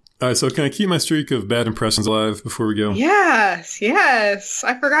 All right, so can I keep my streak of bad impressions alive before we go? Yes.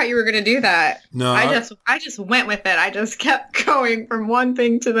 I forgot you were going to do that. No, I just went with it. I just kept going from one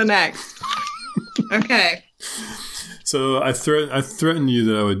thing to the next. Okay. So I threatened you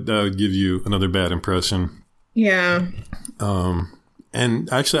that I would give you another bad impression. Yeah.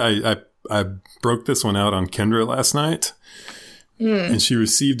 And actually, I broke this one out on Kendra last night, and she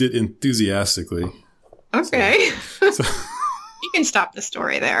received it enthusiastically. Okay. So you can stop the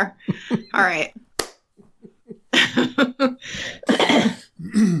story there. All right.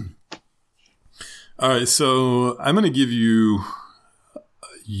 All right, so I'm going to give you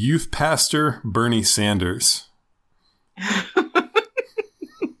youth pastor Bernie Sanders.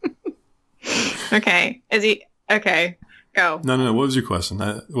 Okay. Is he okay? Go. No. What was your question?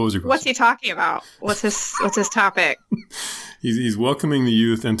 What's he talking about? What's his topic? He's welcoming the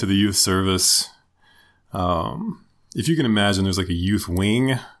youth into the youth service. If you can imagine, there's like a youth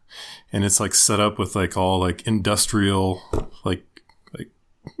wing, and it's like set up with like all like industrial, like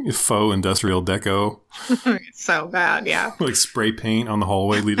faux industrial deco. It's so bad, yeah. Like spray paint on the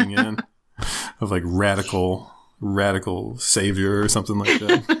hallway leading in of like radical savior or something like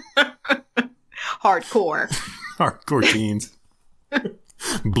that. Hardcore teens.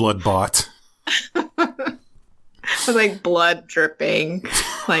 Blood bought. With like blood dripping,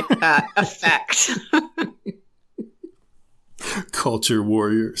 like that effect. Culture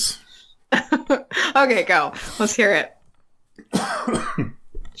warriors. Okay, go. Let's hear it.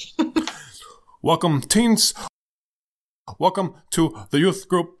 Welcome, teens. Welcome to the youth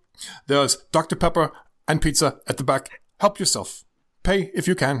group. There's Dr. Pepper and pizza at the back. Help yourself. Pay if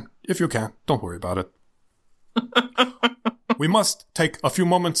you can. If you can't, don't worry about it. We must take a few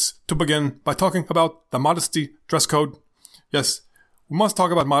moments to begin by talking about the modesty dress code. Yes, we must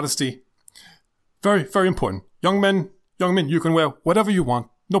talk about modesty. Very, very important. Young men, you can wear whatever you want.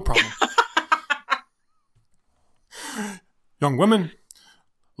 No problem. Young women,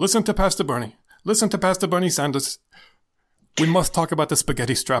 listen to Pastor Bernie. Listen to Pastor Bernie Sanders. We must talk about the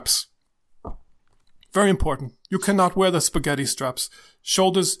spaghetti straps. Very important. You cannot wear the spaghetti straps.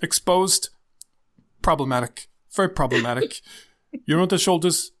 Shoulders exposed. Problematic. Very problematic. You know what the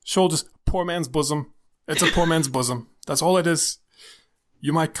shoulders? Shoulders, poor man's bosom. It's a poor man's bosom. That's all it is.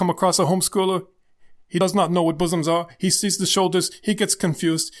 You might come across a homeschooler. He does not know what bosoms are. He sees the shoulders. He gets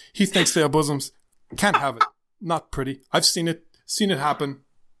confused. He thinks they are bosoms. Can't have it. Not pretty. I've seen it. Seen it happen.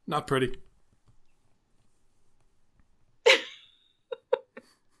 Not pretty.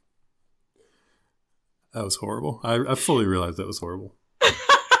 That was horrible. I fully realized that was horrible.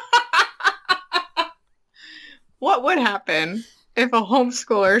 What would happen if a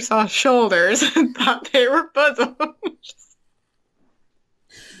homeschooler saw shoulders and thought they were bosoms?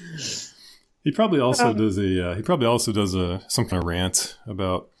 He probably also does some kind of rant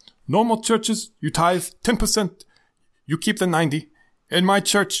about normal churches. You tithe 10%, you keep the 90. In my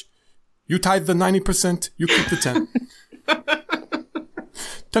church, you tithe the 90%, you keep the 10.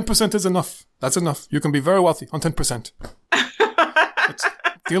 10% is enough. That's enough. You can be very wealthy on 10%. It's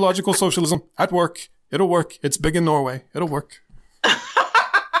theological socialism at work. It'll work. It's big in Norway. It'll work.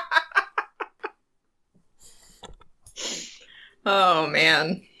 Oh,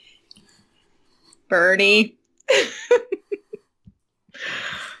 man. Bernie.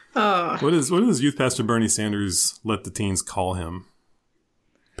 Oh. What does Youth Pastor Bernie Sanders let the teens call him?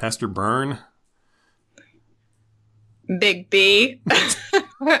 Pastor Bern? Big B?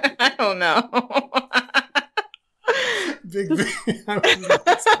 I don't know. Big B. I was not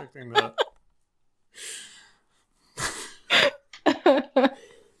expecting that.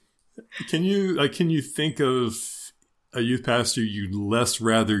 Can you think of a youth pastor you'd less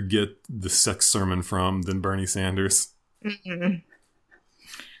rather get the sex sermon from than Bernie Sanders? Mm-mm.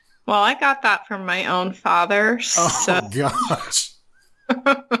 Well, I got that from my own father. Oh, gosh.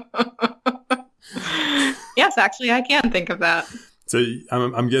 Yes, actually, I can think of that. So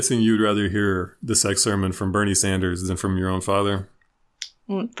I'm guessing you'd rather hear the sex sermon from Bernie Sanders than from your own father?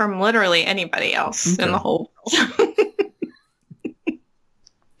 From literally anybody else in the whole world.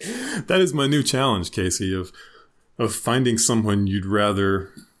 That is my new challenge, Casey, of finding someone you'd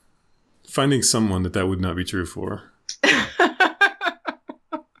rather... Finding someone that would not be true for.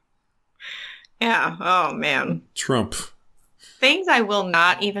 Yeah. Oh, man. Trump. Things I will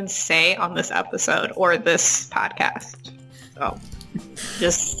not even say on this episode or this podcast. So,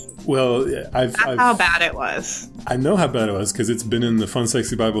 just... Well, that's how bad it was. I know how bad it was because it's been in the Fun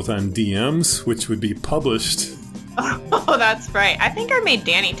Sexy Bible Time DMs, which would be published. Oh, that's right. I think I made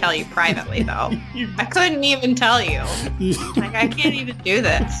Danny tell you privately, though. I couldn't even tell you. Like, I can't even do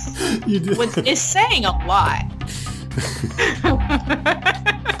this. You did. Which is saying a lot.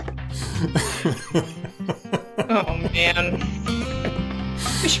 Oh, man.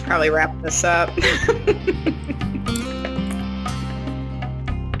 We should probably wrap this up.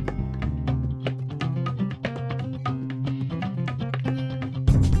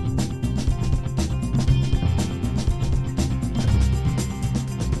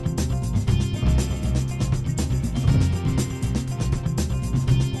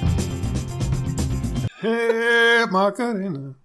 Hey, Macarena.